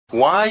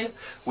Why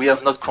we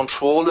have not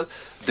controlled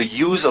the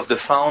use of the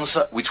funds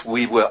which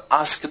we were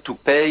asked to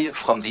pay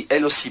from the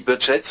LOC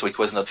budget, so it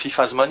was not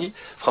FIFA's money,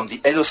 from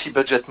the LOC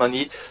budget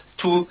money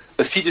to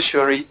a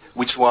fiduciary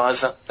which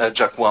was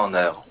Jack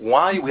Warner.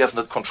 Why we have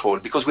not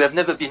controlled? Because we have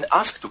never been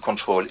asked to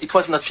control. It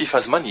was not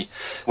FIFA's money.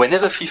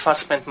 Whenever FIFA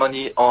spent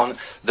money on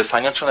the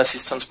financial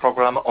assistance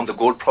program, on the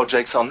gold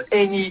projects, on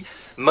any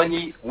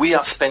money we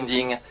are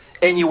spending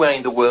anywhere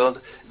in the world,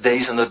 there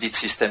is an audit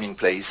system in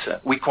place.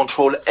 We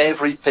control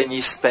every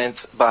penny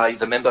spent by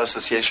the member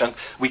association.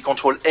 We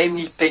control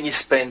any penny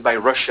spent by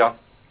Russia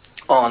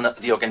on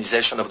the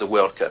organization of the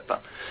World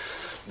Cup.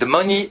 The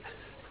money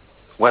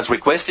was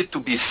requested to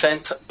be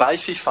sent by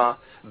FIFA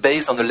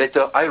based on the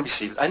letter I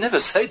received. I never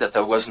said that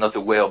I was not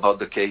aware about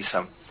the case.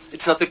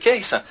 It's not the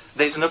case.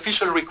 There is an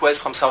official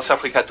request from South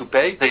Africa to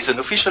pay. There is an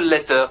official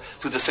letter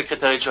to the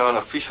Secretary General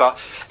of FIFA.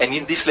 And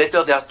in this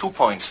letter, there are 2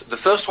 points. The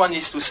first one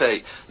is to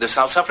say the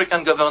South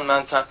African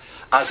government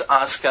has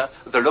asked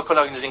the local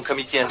organizing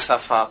committee and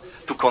SAFA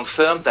to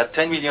confirm that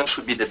 10 million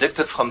should be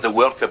deducted from the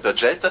World Cup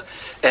budget.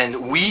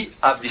 And we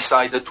have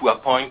decided to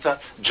appoint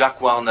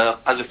Jack Warner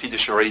as a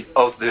fiduciary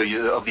of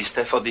these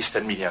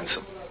 10 million.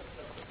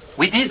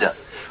 We did.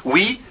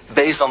 We,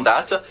 based on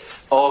that,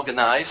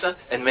 organize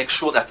and make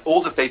sure that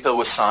all the paper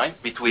was signed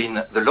between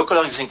the local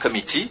organizing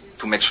committee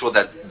to make sure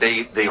that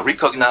they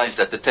recognize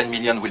that the 10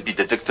 million will be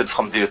deducted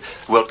from the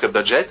World Cup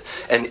budget.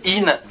 And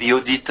in the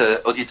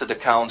audited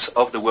accounts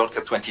of the World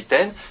Cup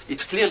 2010,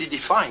 it's clearly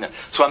defined.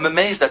 So I'm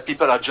amazed that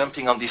people are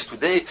jumping on this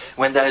today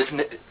when there is...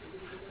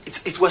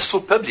 It was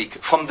so public.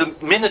 From the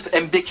minute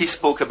Mbeki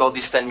spoke about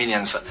these 10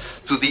 millions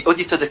to the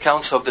audited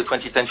accounts of the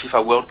 2010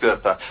 FIFA World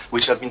Cup,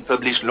 which have been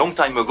published a long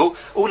time ago,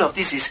 all of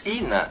this is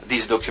in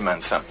these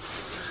documents.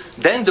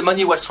 Then the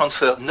money was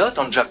transferred not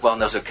on Jack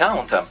Warner's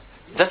account.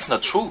 That's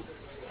not true.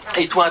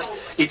 It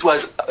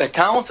was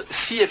account,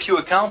 CFU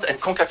account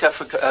and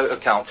CONCACAF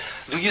account.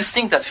 Do you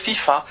think that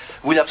FIFA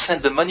will have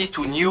sent the money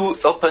to new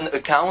open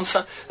accounts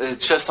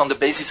just on the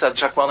basis that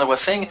Jack Warner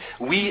was saying?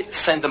 We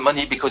sent the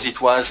money because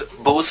it was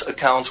both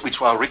accounts which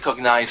were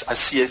recognized as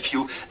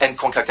CFU and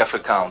CONCACAF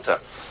account.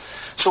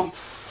 So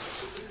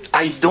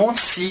I don't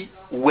see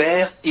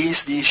where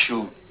is the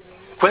issue.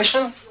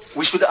 Question?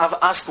 We should have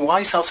asked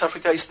why South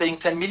Africa is paying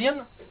 10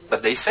 million?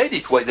 But they said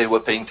it why they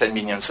were paying 10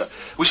 million.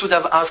 We should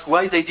have asked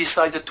why they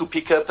decided to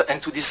pick up and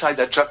to decide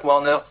that Jack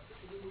Warner,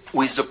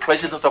 who is the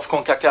president of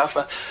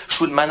CONCACAF,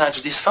 should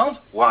manage this fund.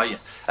 Why?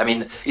 I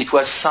mean, it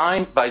was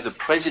signed by the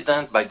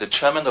president, by the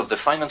chairman of the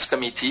finance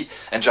committee,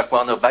 and Jack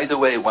Warner, by the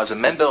way, was a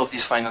member of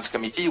this finance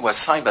committee. It was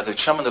signed by the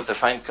chairman of the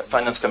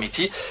finance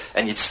committee,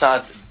 and it's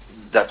sad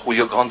that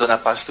Julio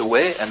Grondona passed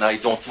away, and I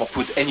don't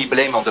put any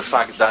blame on the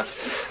fact that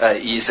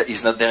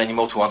he's not there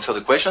anymore to answer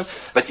the question,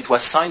 but it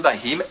was signed by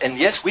him, and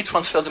yes, we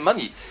transfer the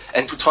money.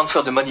 And to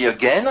transfer the money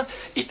again,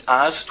 it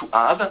has to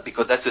have,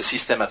 because that's the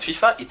system at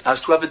FIFA, it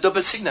has to have a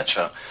double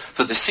signature.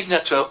 So the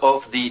signature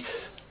of the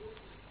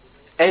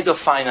head of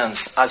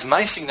finance as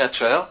my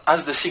signature,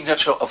 as the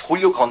signature of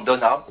Julio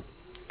Grondona,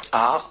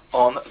 are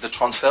on the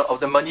transfer of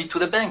the money to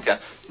the bank.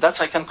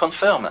 That I can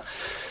confirm.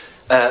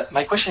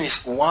 My question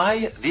is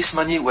why this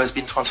money was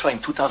being transferred in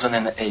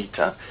 2008?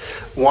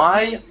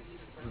 Why,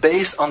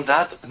 based on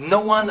that, no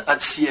one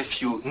at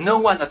CFU, no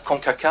one at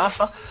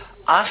CONCACAF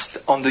asked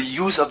on the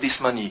use of this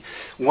money?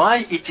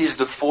 Why it is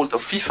the fault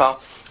of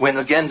FIFA when,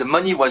 again, the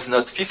money was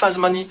not FIFA's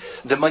money,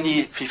 the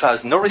money, FIFA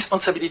has no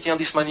responsibility on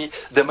this money,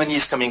 the money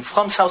is coming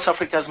from South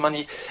Africa's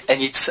money,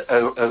 and it's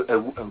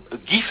a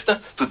gift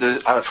to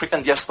the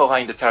African diaspora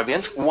in the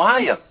Caribbean?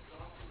 Why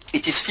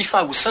it is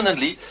FIFA who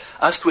suddenly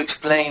has to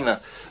explain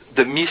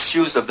the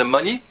misuse of the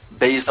money,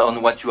 based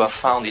on what you have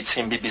found, it's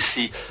in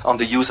BBC, on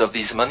the use of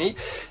this money?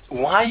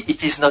 Why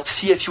it is not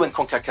CFU and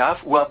CONCACAF,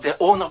 who have their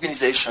own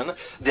organization,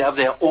 they have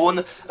their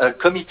own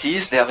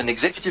committees, they have an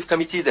executive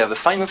committee, they have a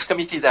finance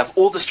committee, they have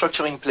all the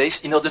structure in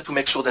place in order to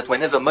make sure that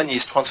whenever money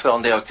is transferred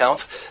on their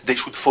accounts, they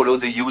should follow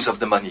the use of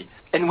the money.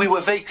 And we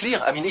were very clear.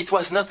 I mean, it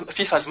was not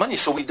FIFA's money,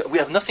 so we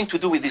have nothing to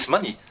do with this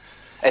money.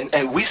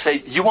 And we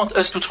say, you want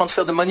us to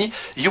transfer the money?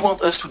 You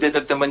want us to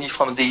deduct the money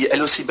from the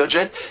LOC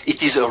budget?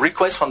 It is a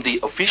request from the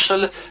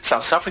official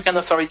South African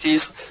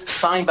authorities,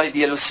 signed by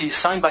the LOC,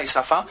 signed by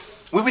SAFA.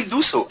 We will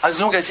do so, as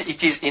long as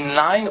it is in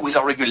line with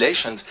our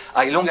regulations,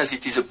 as long as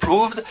it is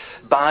approved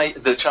by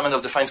the chairman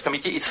of the Finance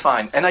Committee, it's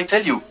fine. And I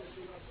tell you,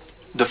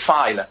 the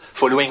file,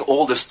 following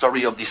all the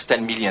story of this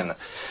 10 million,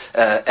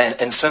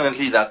 and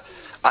certainly that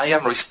I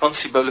am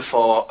responsible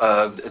for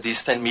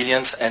these 10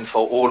 millions and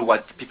for all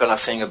what people are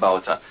saying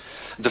about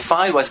the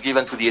file was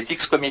given to the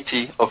Ethics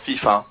Committee of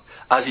FIFA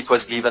as it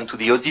was given to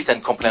the Audit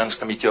and Compliance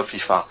Committee of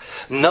FIFA.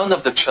 None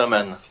of the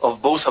chairmen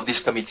of both of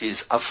these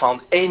committees have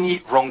found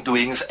any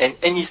wrongdoings and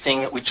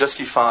anything which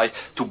justify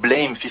to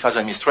blame FIFA's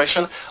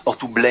administration or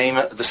to blame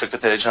the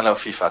Secretary General of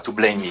FIFA, to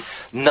blame me.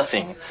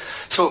 Nothing.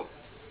 So,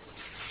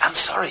 I'm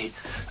sorry.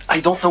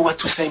 I don't know what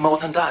to say more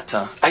than that.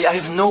 I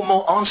have no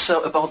more answer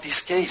about this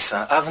case.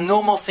 I have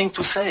no more thing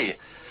to say.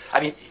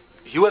 I mean,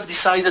 You have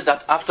decided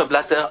that after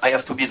Blatter I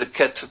have to be the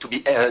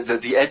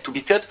head to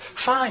be cut.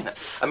 Fine.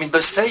 I mean,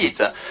 but say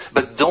it.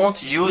 But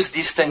don't use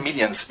these 10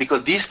 millions,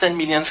 because these 10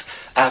 millions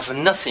have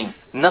nothing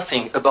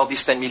about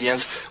these 10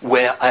 millions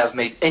where I have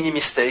made any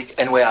mistake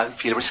and where I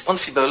feel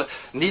responsible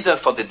neither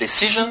for the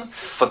decision,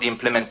 for the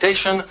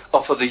implementation,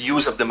 or for the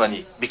use of the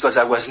money, because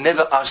I was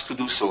never asked to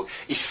do so.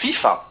 If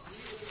FIFA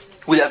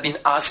would have been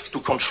asked to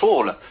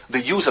control the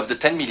use of the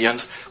 10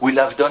 millions, we'll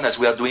have done as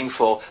we are doing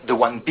for the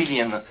 1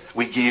 billion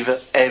we give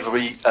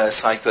every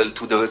cycle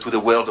to the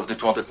world of the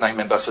 209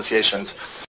 member associations.